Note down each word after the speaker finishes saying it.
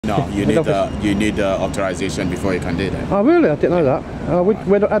No, you need authorization before you can do that. Oh really? I didn't know that. How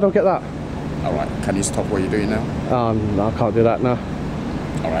do I get that? All right. Can you stop what you're doing now? No, I can't do that now.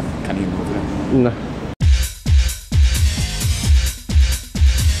 All right. Can you move it? No.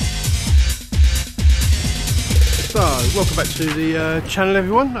 So, welcome back to the channel,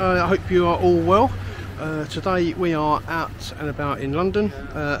 everyone. I hope you are all well. Today we are out and about in London,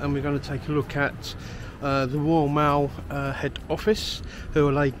 and we're going to take a look at the Royal Mail head office, who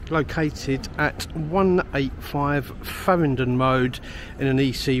are located at 185 Farrington Road in an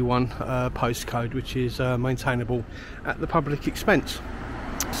EC1 postcode, which is maintainable at the public expense.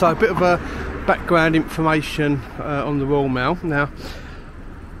 So a bit of background information on the Royal Mail. Now,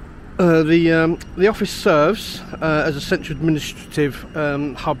 the office serves as a central administrative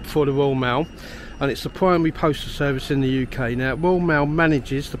hub for the Royal Mail, and it's the primary postal service in the UK. Now, Royal Mail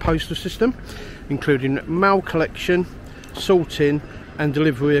manages the postal system, including mail collection, sorting and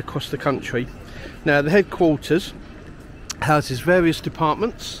delivery across the country. Now, the headquarters houses various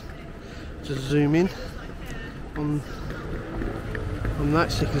departments. Just zoom in on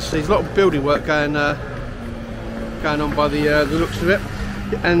that so you can see there's a lot of building work going on by the looks of it.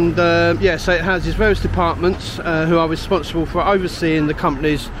 And yeah, so it houses various departments who are responsible for overseeing the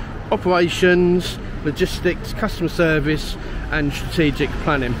company's operations, logistics, customer service and strategic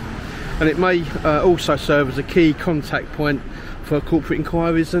planning. And it may also serve as a key contact point for corporate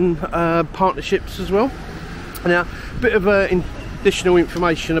inquiries and partnerships as well. Now, a bit of additional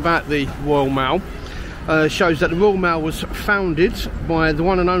information about the Royal Mail shows that the Royal Mail was founded by the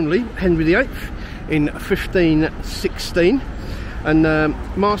one and only Henry VIII in 1516, and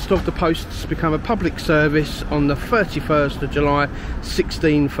Master of the Posts became a public service on the 31st of July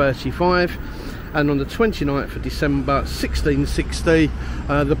 1635, and on the 29th of December 1660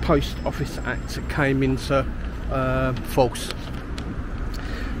 the Post Office Act came into force.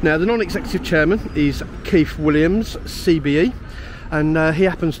 Now, the non-executive chairman is Keith Williams, CBE, and he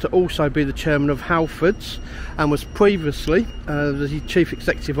happens to also be the chairman of Halfords, and was previously the chief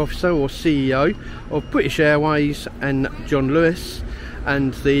executive officer or CEO of British Airways and John Lewis,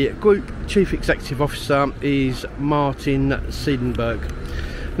 and the group chief executive officer is Martin Seidenberg.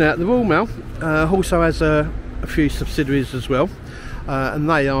 Now, the Royal Mail also has a few subsidiaries as well, and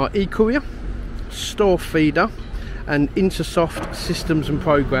they are eCourier, Store Feeder and Intersoft Systems and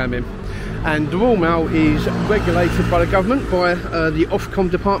Programming. And the Royal Mail is regulated by the government, by the Ofcom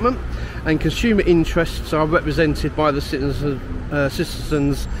department, and consumer interests are represented by the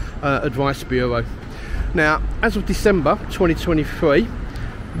Citizens Advice Bureau. Now, as of December 2023,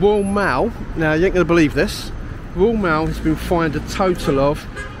 Royal Mail, now you ain't going to believe this, Royal Mail has been fined a total of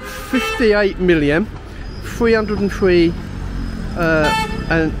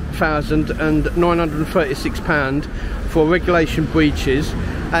 £58,303,936 for regulation breaches,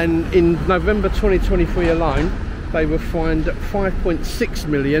 and in November 2023 alone they were fined 5.6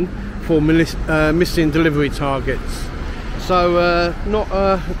 million for missing delivery targets. So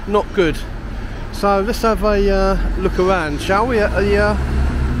not good. So let's have a look around, shall we, at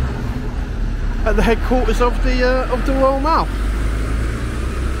the headquarters of the Royal Mail.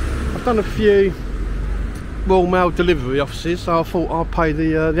 I've done a few Royal Mail delivery offices, so I thought I'll pay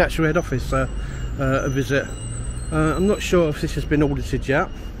the actual head office a visit. I'm not sure if this has been audited yet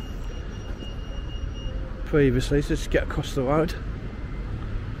previously, so let's get across the road.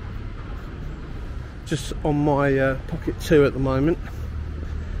 Just on my Pocket 2 at the moment.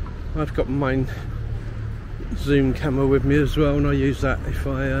 I've got my main zoom camera with me as well, and I use that if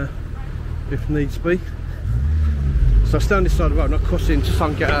needs be. So I stay on this side of the road and I cross in just so I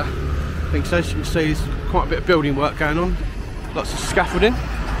can get a thing. So as you can see, there's quite a bit of building work going on, lots of scaffolding,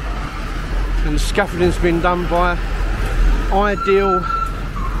 and the scaffolding's been done by Ideal.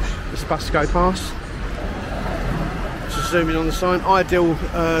 This bus go past. Just zoom in on the sign. Ideal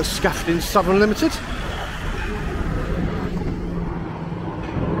Scaffolding Southern Limited.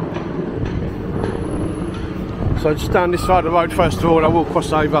 So just down this side of the road first of all. I will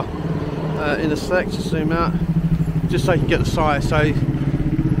cross over in a sec. Just zoom out, just so you can get the size. So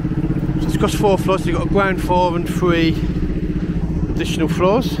it's got 4 floors. So you've got a ground floor and 3 additional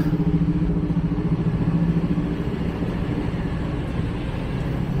floors.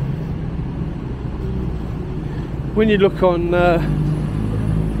 When you look on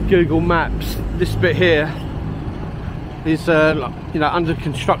Google Maps, this bit here is under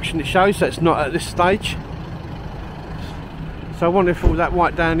construction, it shows, so it's not at this stage. So I wonder if all that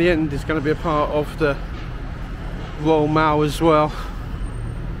white down the end is going to be a part of the Royal Mail as well.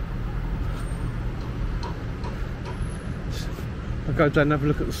 I'll go down and have a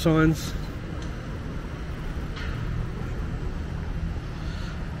look at the signs.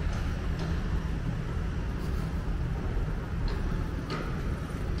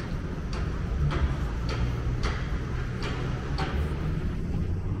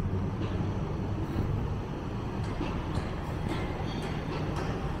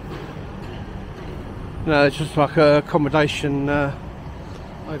 No, it's just like a accommodation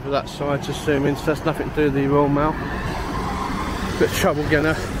over that side to zoom in, so that's nothing to do with the Royal Mail. Bit of trouble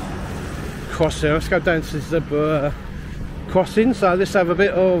getting across there. Let's go down to the zebra crossing, so let's have a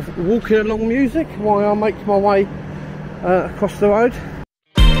bit of walking along music while I make my way across the road.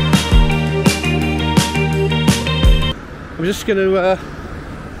 I'm just going to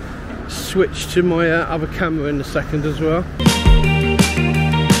switch to my other camera in a second as well.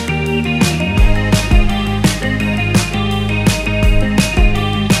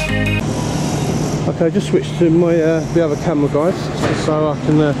 Okay, just switched to my the other camera, guys, so I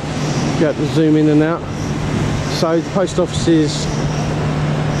can get to zoom in and out. So the post office is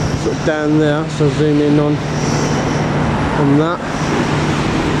sort of down there, so I'll zoom in on that.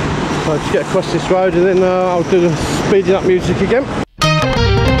 So I'll just get across this road and then I'll do the speeding up music again.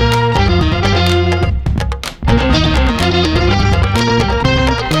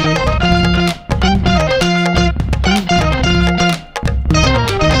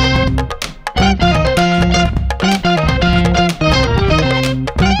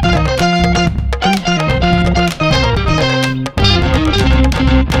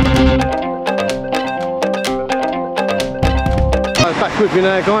 With me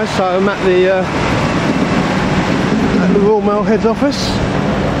now, guys, so I'm at the Royal Mail head office.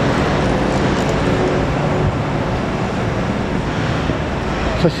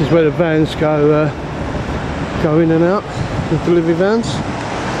 So this is where the vans go in and out, the delivery vans.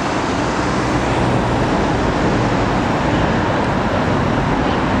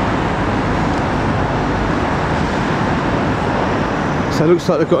 So it looks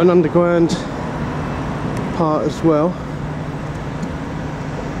like they've got an underground part as well.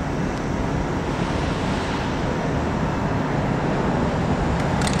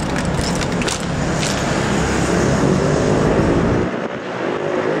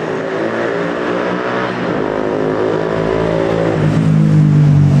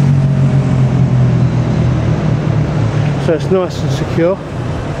 So it's nice and secure.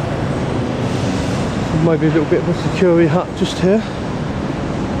 Maybe a little bit of a security hut just here.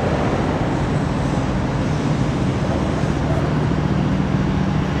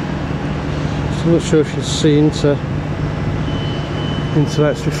 So I'm not sure if you can see into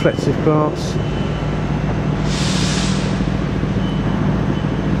that reflective glass.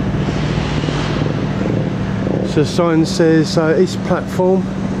 So the sign says east platform.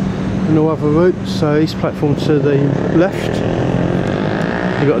 No other route, so east platform to the left.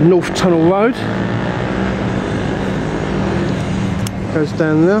 You've got North Tunnel Road, goes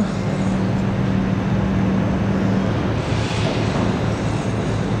down there.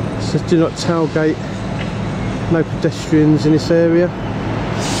 It says do not tailgate, no pedestrians in this area.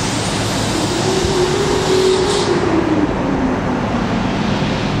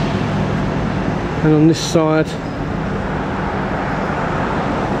 And on this side,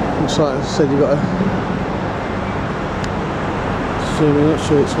 looks like I said, you've got to zoom in, not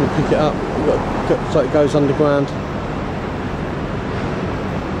sure it's going to pick it up. You've got to, so it goes underground.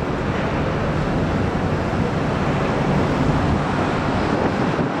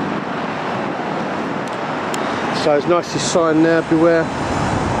 So it's nicely signed there, beware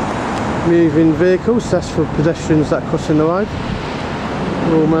moving vehicles. That's for pedestrians that are crossing the road.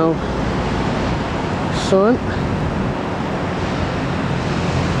 Royal Mail sign.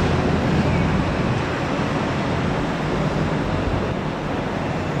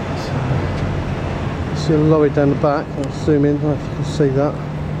 See a lorry down the back. I'll zoom in, I don't know if you can see that.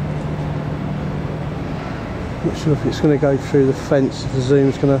 Not sure if it's going to go through the fence, if the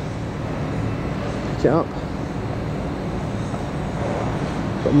zoom's going to pick it up.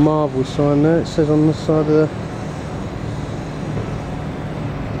 Got a Marvel sign there, it says on the side of the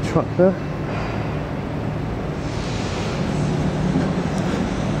truck there.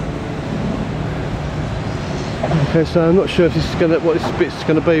 Okay, so I'm not sure if this is going to, what this bit's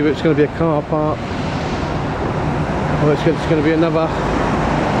going to be, but it's going to be a car park. Or it's going to be another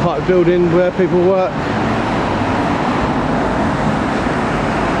part of the building where people work.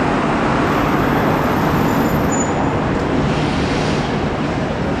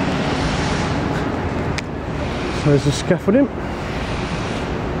 So there's the scaffolding.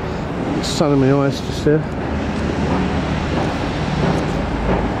 The sun in my eyes just here.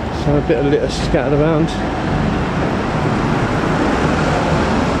 So a bit of litter scattered around.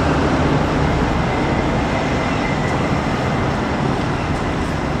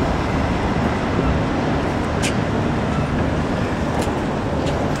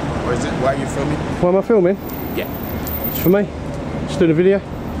 Why are you filming? Why am I filming? Yeah. It's for me. Just doing a video.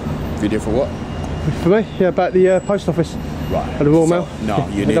 Video for what? For me? Yeah, about the post office. Right. At the Royal Mail? No,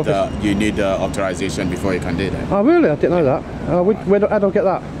 you need authorization before you can do that. Oh really? I didn't know that. How do I get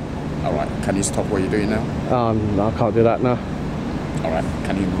that? All right. Can you stop what you're doing now? No, I can't do that now. All right.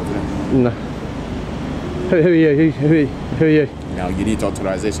 Can you move it? No. Who are you? Who are you? No, you need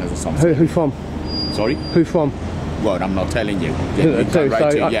authorization or something. Who from? Sorry? Who from? Well, I'm not telling you. You can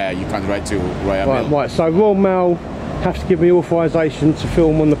write to Royal Mail. Right. So Royal Mail have to give me authorization to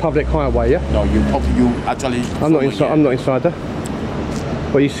film on the public highway, yeah? No, you actually. I'm not inside. I'm not inside there.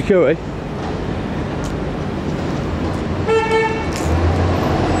 What, are you security?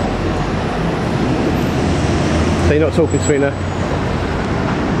 So you're not talking to me now?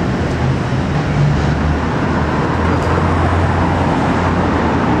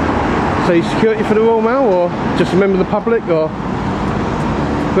 So you security for the Royal Mail, or just a member of the public, or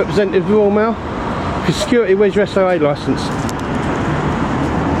representative of the Royal Mail? For security, where's your SOA licence?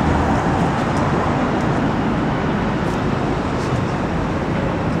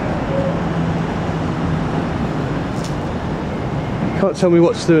 Can't tell me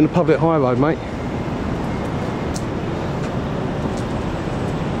what to do in the public highway, mate.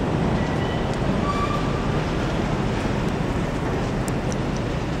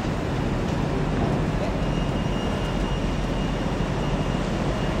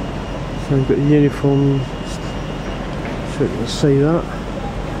 So we've got the uniform, so you can see that.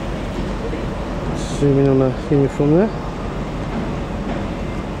 Zoom in on the uniform there.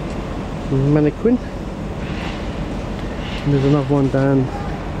 Mannequin. And there's another one down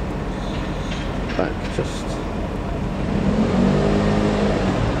back, just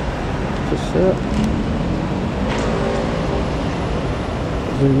there.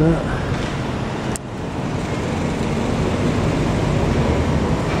 Zoom that.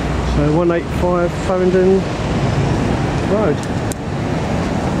 So 185 Farrington Road.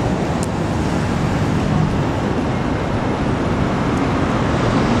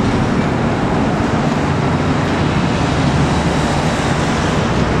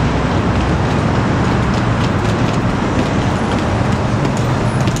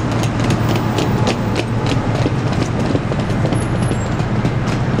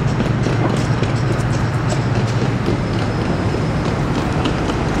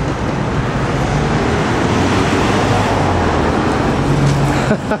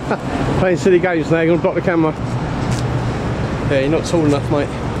 Playing silly games now, you're going to block the camera. Yeah, you're not tall enough, mate.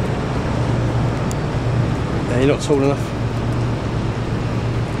 Yeah, you're not tall enough.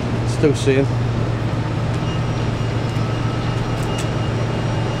 Still seeing.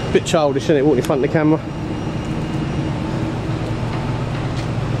 Bit childish, isn't it, walking in front of the camera?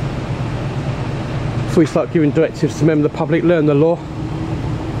 Before you start giving directives to members of the public, learn the law.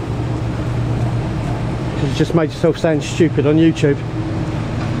 Because you just made yourself sound stupid on YouTube.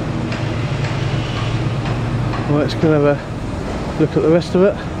 Right, let's go and have a look at the rest of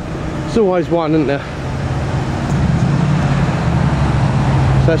it. There's always one, isn't there?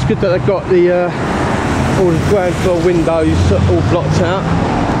 So it's good that they've got the all the ground floor windows all blocked out,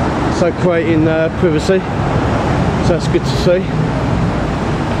 so creating privacy. So that's good to see.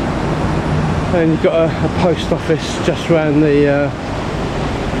 And you've got a post office just around the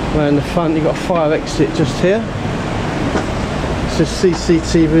front. You've got a fire exit just here. It says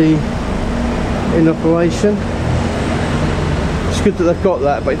CCTV in operation. It's good that they've got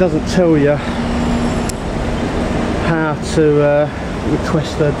that, but it doesn't tell you how to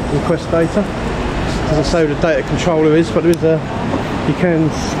request data. It doesn't say who the data controller is, but there is you can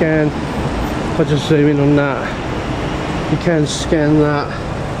scan. If I just zoom in on that, you can scan that,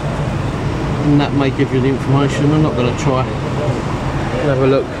 and that may give you the information. I'm not going to try and have a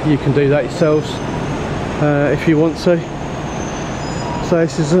look. You can do that yourselves if you want to. So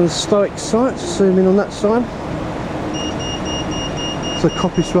this is an historic site. Zoom in on that sign. So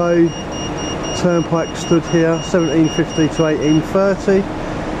Coppice Road Turnpike stood here 1750 to 1830.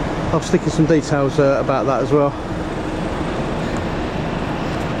 I'll stick in some details about that as well.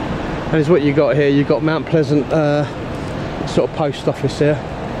 And it's what you got here. You've got Mount Pleasant sort of post office here.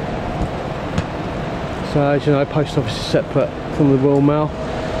 So as you know, post office is separate from the Royal Mail.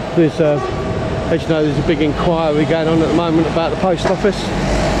 There's as you know, there's a big inquiry going on at the moment about the post office.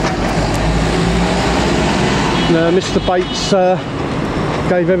 Mr. Bates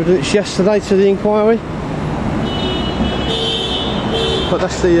gave evidence yesterday to the inquiry. But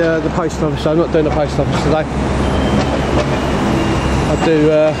that's the post office. I'm not doing the post office today. I do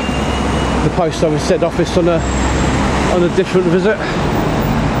the post office head office on a different visit.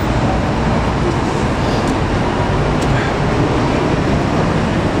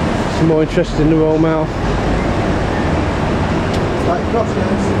 Some more interest in the Royal Mail.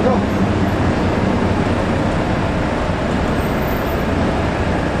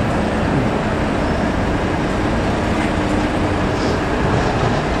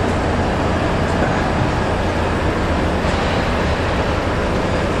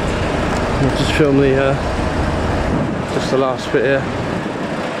 film the just the last bit here.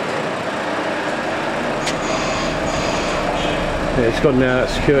 Yeah, it's gone now, that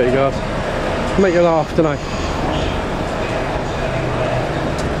security guard. Make you laugh, don't I?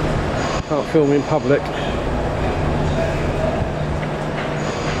 Can't film in public.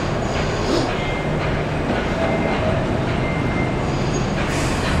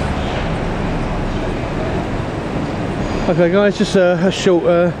 Okay guys, just a short,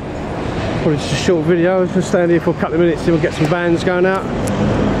 probably just a short video. I was just stand here for a couple of minutes, then we'll get some vans going out.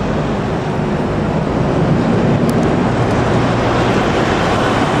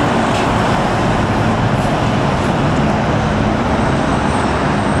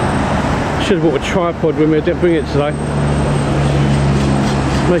 Should have bought a tripod with me, I didn't bring it today.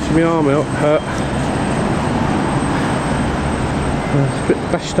 It's making my arm out hurt. It's a bit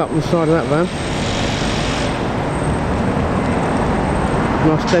bashed up on the side of that van.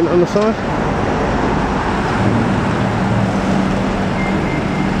 Nice dent on the side.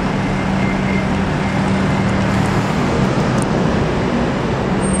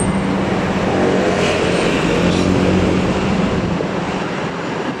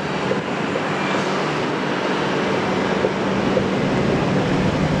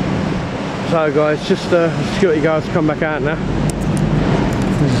 So guys, just the security guards come back out now.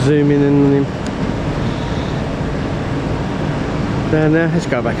 Zooming in on him. Down there, let's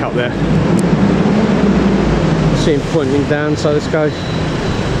go back up there. See him pointing down, so let's go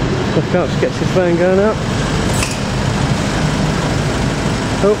back up, let's get this van going out.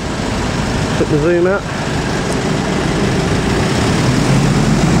 Oh, took the zoom out.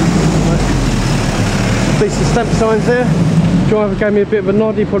 Right. Decent stamp signs there. Driver gave me a bit of a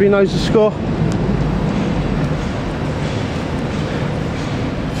nod, he probably knows the score.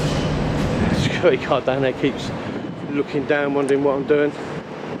 Security guard down there keeps looking down, wondering what I'm doing.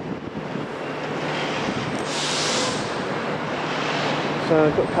 So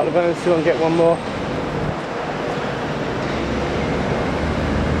I've got a couple of vans, still and get one more.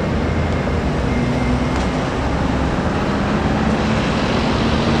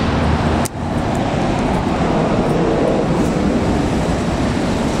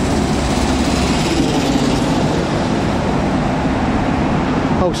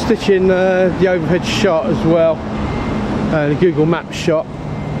 I'll stitch in the overhead shot as well. The Google Maps shot,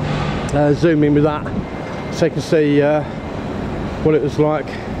 zoom in with that so you can see what it was like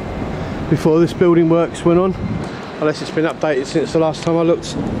before this building works went on, unless it's been updated since the last time I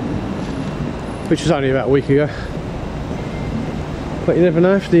looked, which was only about a week ago. But you never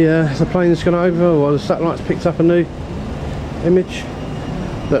know if the plane's gone over or the satellite's picked up a new image.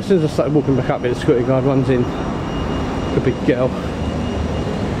 But as soon as I started walking back up here, the security guard runs in, a big girl.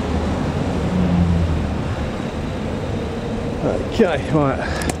 Okay, right.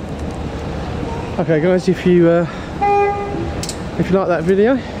 Okay guys, if you like that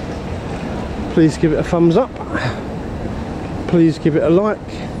video, please give it a thumbs up. Please give it a like.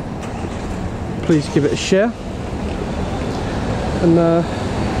 Please give it a share. And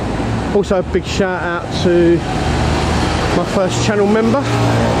also a big shout out to my first channel member,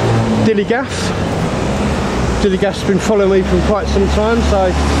 Dillygaff. Dillygaff's been following me for quite some time,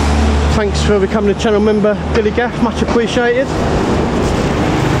 so thanks for becoming a channel member, Dillygaff, much appreciated.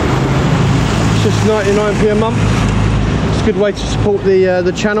 It's just 99p a month. It's a good way to support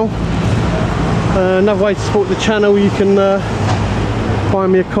the channel. Another way to support the channel, you can buy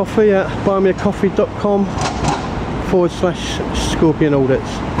me a coffee at buymeacoffee.com/Scorpion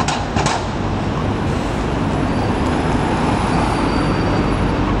Audits.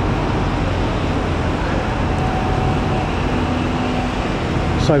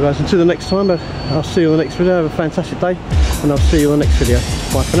 So guys, until the next time, I'll see you on the next video. Have a fantastic day, and I'll see you on the next video.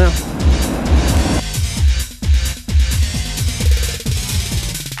 Bye for now.